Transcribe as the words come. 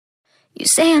You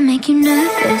say I make you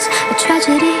nervous, a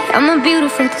tragedy, I'm a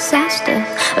beautiful disaster,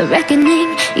 a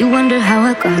reckoning. You wonder how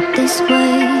I got this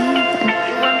way.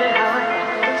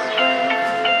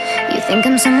 You think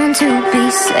I'm someone to be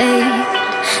saved,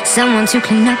 someone to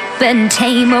clean up and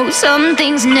tame. Oh, some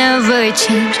things never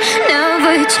change,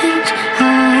 never change.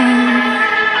 Oh.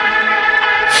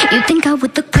 You think I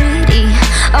would look pretty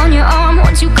on your arm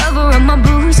once you cover up my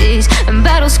bruises and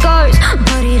battle scars,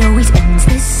 but it always ends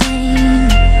the same.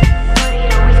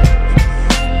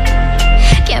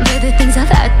 Can't bear the things I've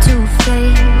had to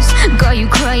face, got you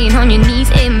crying on your knees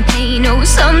in pain. Oh,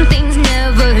 some things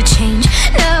never change,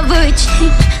 never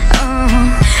change. Oh,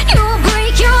 you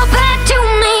break your back to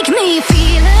make me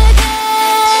feel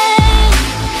again,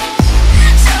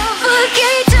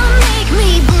 suffocate to make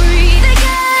me breathe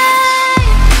again,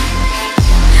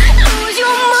 lose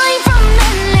your mind from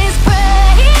endless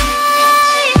pain.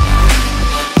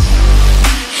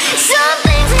 Some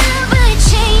things never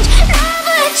change,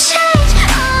 never change.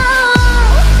 Oh,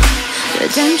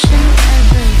 redemption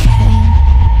never came.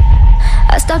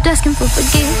 I stopped asking for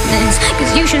forgiveness,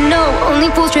 cause you should know only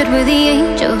fools tread where the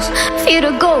angels fear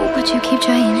to go, but you keep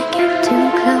trying to get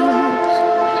too close.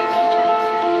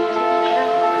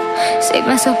 Save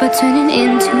myself by turning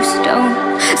into stone,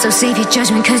 so save your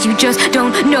judgment cause you just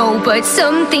don't know. But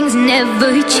some things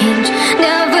never change,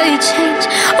 never change.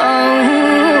 Oh,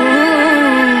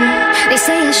 they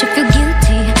say I should feel